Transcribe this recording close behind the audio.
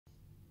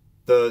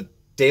The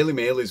Daily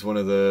Mail is one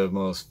of the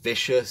most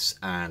vicious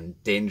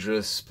and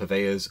dangerous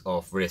purveyors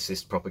of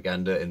racist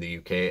propaganda in the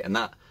UK, and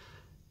that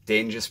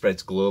danger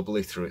spreads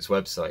globally through its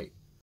website.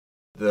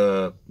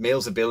 The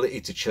Mail's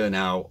ability to churn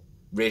out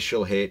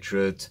racial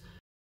hatred,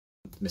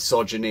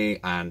 misogyny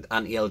and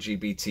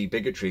anti-LGBT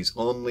bigotry is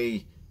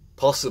only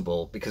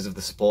possible because of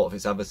the support of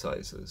its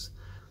advertisers.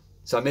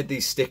 So I made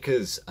these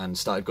stickers and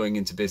started going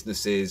into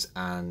businesses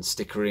and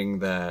stickering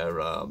their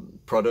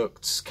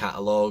products,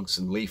 catalogues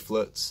and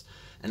leaflets,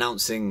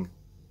 announcing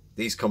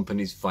these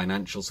companies'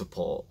 financial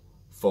support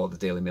for the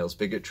Daily Mail's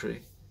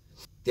bigotry.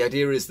 The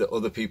idea is that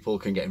other people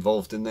can get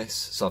involved in this,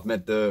 so I've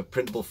made the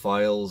printable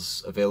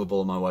files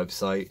available on my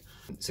website,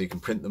 so you can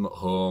print them at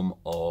home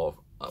or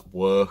at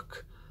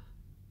work.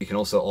 You can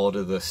also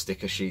order the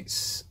sticker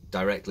sheets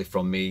directly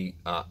from me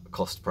at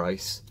cost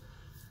price.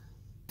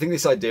 I think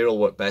this idea will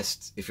work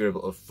best if you're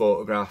able to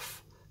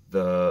photograph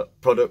the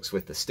products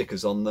with the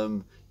stickers on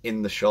them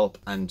in the shop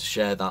and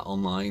share that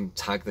online,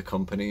 tag the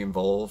company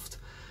involved,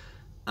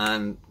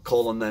 and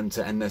call on them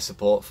to end their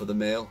support for the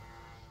Mail.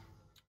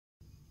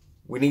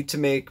 We need to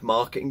make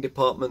marketing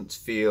departments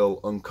feel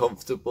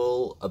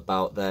uncomfortable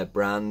about their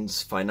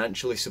brands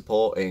financially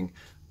supporting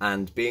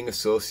and being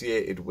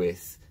associated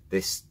with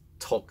this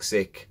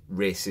toxic,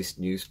 racist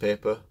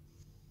newspaper.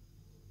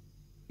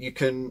 You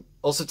can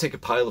also take a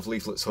pile of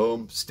leaflets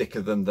home,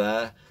 sticker them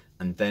there,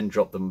 and then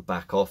drop them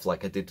back off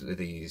like I did with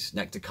these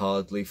Nectar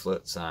Card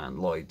leaflets and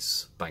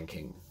Lloyd's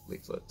banking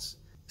leaflets.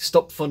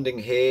 Stop Funding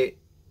Hate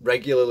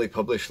regularly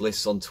publish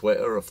lists on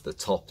Twitter of the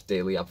top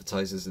daily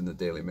advertisers in the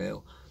Daily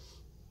Mail,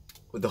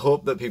 with the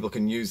hope that people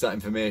can use that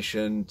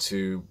information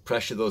to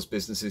pressure those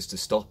businesses to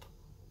stop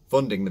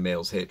funding the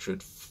Mail's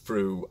hatred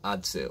through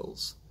ad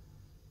sales.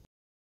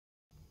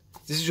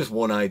 This is just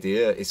one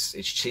idea. It's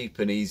cheap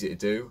and easy to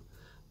do,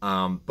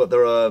 but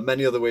there are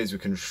many other ways we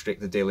can restrict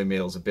the Daily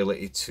Mail's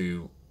ability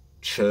to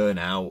churn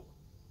out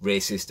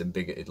racist and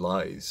bigoted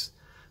lies.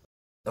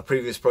 A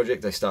previous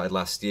project I started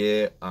last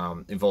year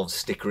involved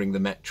stickering the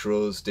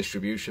Metro's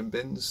distribution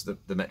bins.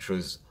 The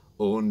Metro's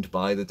owned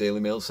by the Daily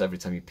Mail, so every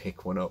time you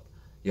pick one up,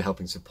 you're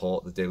helping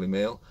support the Daily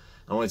Mail.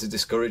 I wanted to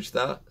discourage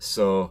that,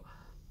 so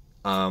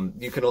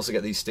you can also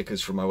get these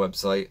stickers from my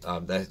website.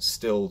 They're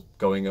still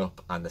going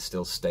up and they're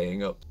still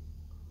staying up.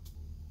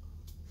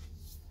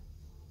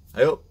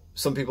 I hope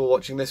some people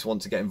watching this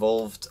want to get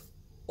involved,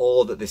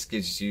 or that this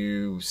gives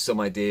you some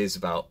ideas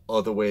about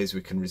other ways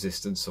we can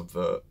resist and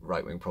subvert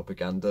right-wing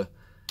propaganda.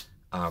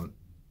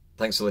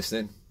 Thanks for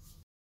listening.